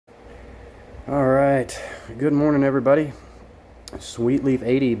Alright, good morning everybody. Sweet Leaf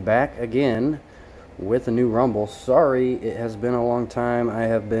 80 back again with a new Rumble. Sorry, it has been a long time. I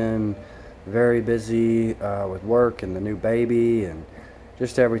have been very busy with work and the new baby and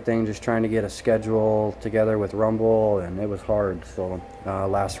just everything, just trying to get a schedule together with Rumble, and it was hard, so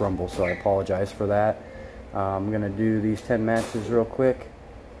last Rumble, so I apologize for that. I'm going to do these 10 matches real quick,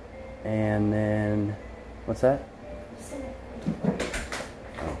 and then, what's that?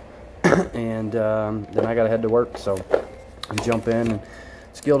 And then I gotta head to work, so jump in. And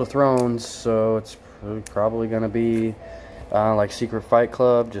it's Guild of Thrones, so it's probably gonna be like Secret Fight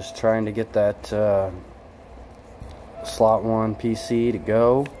Club, just trying to get that slot 1 PC to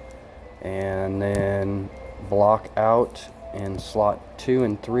go, and then block out in slot 2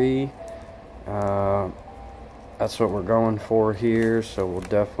 and 3. That's what we're going for here, so we'll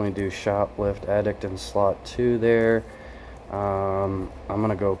definitely do Shoplift Addict in slot 2 there. I'm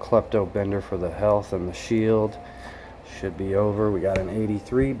gonna go Klepto Bender for the health and the shield. Should be over. We got an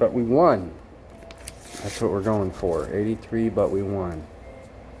 83, but we won. That's what we're going for. 83, but we won.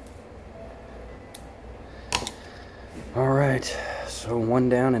 Alright, so 1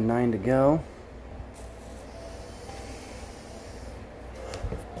 down and 9 to go.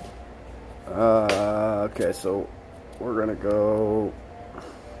 Okay, so we're gonna go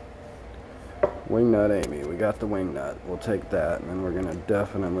Wingnut Amy. We got the Wingnut. We'll take that. And then we're going to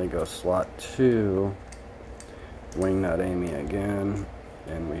definitely go slot 2. Wingnut Amy again.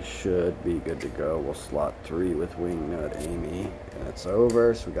 And we should be good to go. We'll slot 3 with Wingnut Amy. And it's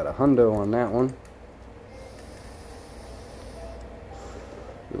over. So we got a hundo on that one.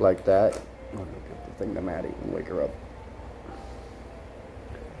 We like that. I'm going to get the thing to Maddie and wake her up.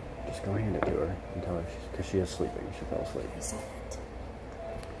 Just go hand it to her and tell her, because she is sleeping. She fell asleep.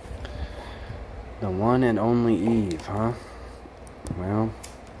 The one and only Eve, huh? Well,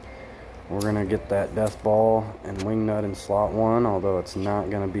 we're gonna get that Death Ball and Wingnut in slot 1, although it's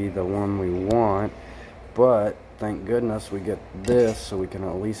not gonna be the one we want. But thank goodness we get this, so we can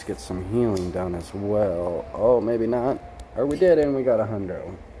at least get some healing done as well. Oh, maybe not. Or we did, and we got a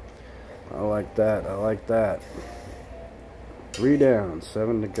hundo. I like that. I like that. 3 down,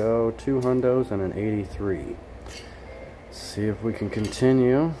 7 to go, 2 hundos, and an 83. See if we can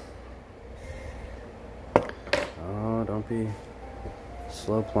continue. Oh, don't be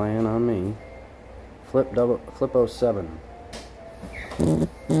slow playing on me. Flip 07.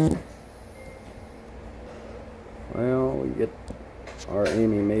 Well, we get our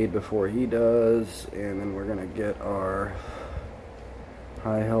Amy made before he does, and then we're gonna get our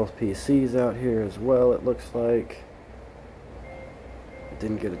high health PCs out here as well, it looks like.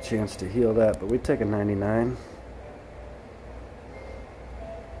 Didn't get a chance to heal that, but we take a 99.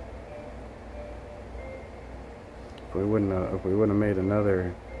 If we wouldn't have made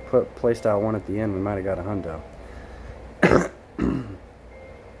another playstyle 1 at the end, we might have got a hundo.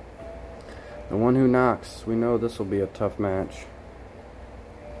 The one who knocks. We know this will be a tough match.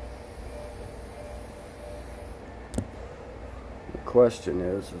 The question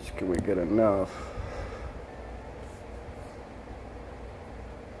is can we get enough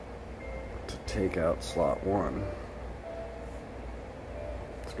to take out slot 1?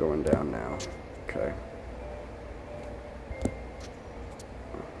 It's going down now. Okay.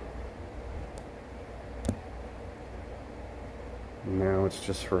 Now it's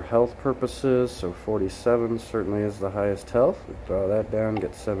just for health purposes, so 47 certainly is the highest health. We draw that down,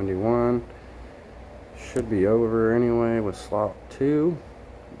 get 71. Should be over anyway with slot 2.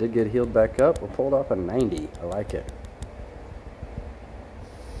 Did get healed back up. We pulled off a 90. I like it.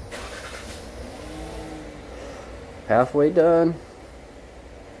 Halfway done.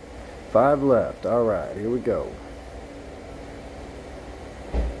 5 left. Alright, here we go.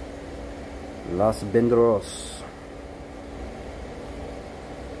 Los Bendros.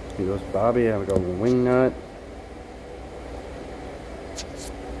 Here goes Bobby. I go Wingnut.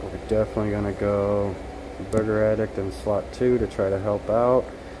 We're definitely gonna go Burger Addict in slot 2 to try to help out.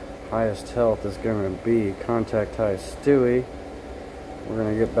 Highest health is gonna be Contact High Stewie. We're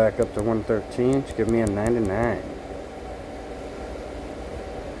gonna get back up to 113. Just give me a 99.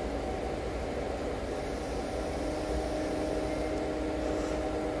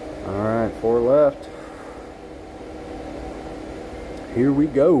 Alright, 4 left. Here we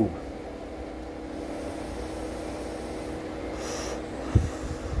go.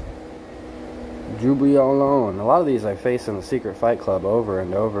 Jubilee all on. A lot of these I face in the Secret Fight Club over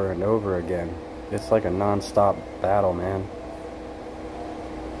and over and over again. It's like a non-stop battle, man.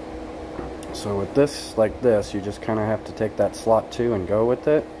 So with this, like this, you just kind of have to take that slot 2 and go with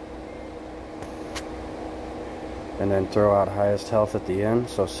it. and then throw out highest health at the end.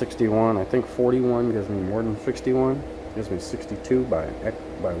 So 61, I think 41 gives me more than 61. Gives me 62 by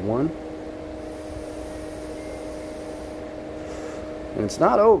 1. And it's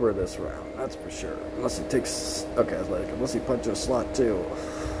not over this round, that's for sure. Unless he takes, okay, I was like, unless he punches a slot 2.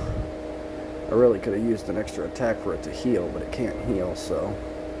 I really could have used an extra attack for it to heal, but it can't heal, so.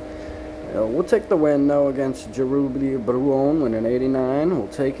 We'll take the win, though, against Jerubli Bruon with an 89. We'll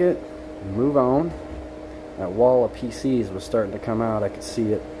take it and move on. That wall of PCs was starting to come out. I could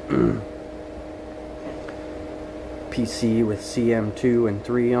see it. PC with CM2 and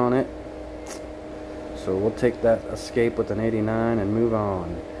 3 on it. So we'll take that escape with an 89 and move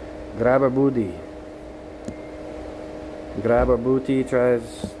on. Grabber Booty. Grabber Booty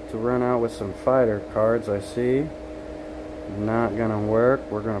tries to run out with some fighter cards, I see. Not gonna work.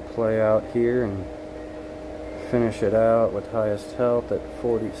 We're gonna play out here and finish it out with highest health at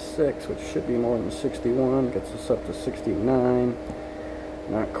 46, which should be more than 61. Gets us up to 69.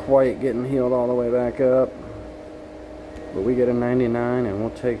 Not quite getting healed all the way back up, but we get a 99 and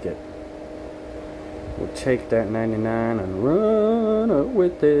we'll take it. We'll take that 99 and run up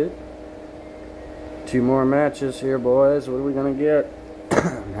with it. 2 more matches here, boys. What are we gonna get?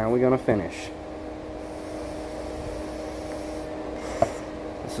 How are we gonna finish?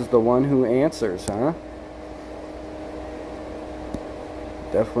 This is the one who answers, huh?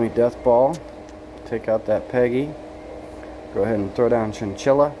 Definitely Death Ball. Take out that Peggy. Go ahead and throw down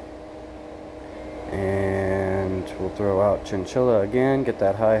Chinchilla. And we'll throw out Chinchilla again. Get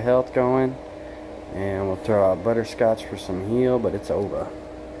that high health going. And we'll throw out Butterscotch for some heal, but it's over.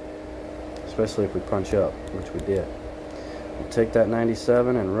 Especially if we punch up, which we did. We'll take that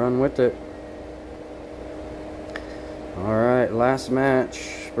 97 and run with it. Alright, last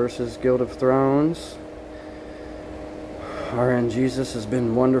match versus Guild of Thrones. RN Jesus has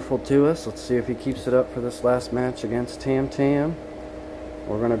been wonderful to us. Let's see if he keeps it up for this last match against Tam Tam.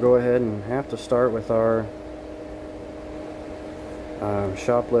 We're going to go ahead and have to start with our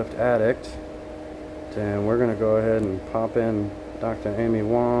Shoplift Addict. And we're going to go ahead and pop in Dr. Amy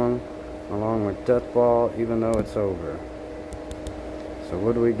Wong along with Death Ball, even though it's over. So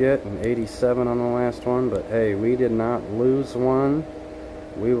what do we get? An 87 on the last one, but hey, we did not lose one.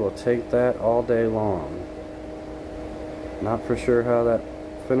 We will take that all day long. Not for sure how that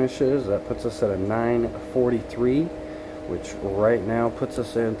finishes. That puts us at a 943, which right now puts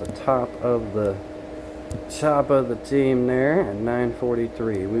us at the top of the team there at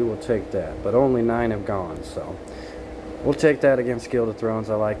 943. We will take that, but only 9 have gone, so we'll take that against Guild of Thrones.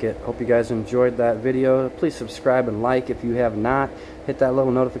 I like it. Hope you guys enjoyed that video. Please subscribe and like if you have not. Hit that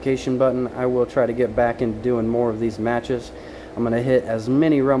little notification button. I will try to get back into doing more of these matches. I'm going to hit as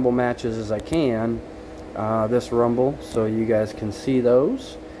many Rumble matches as I can this Rumble, so you guys can see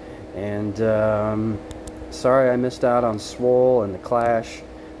those. And sorry I missed out on Swole and the Clash.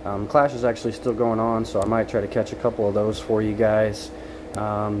 Clash is actually still going on, so I might try to catch a couple of those for you guys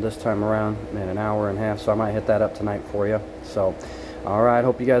this time around in an hour and a half, so I might hit that up tonight for you. So alright,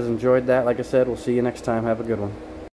 hope you guys enjoyed that. Like I said, we'll see you next time. Have a good one.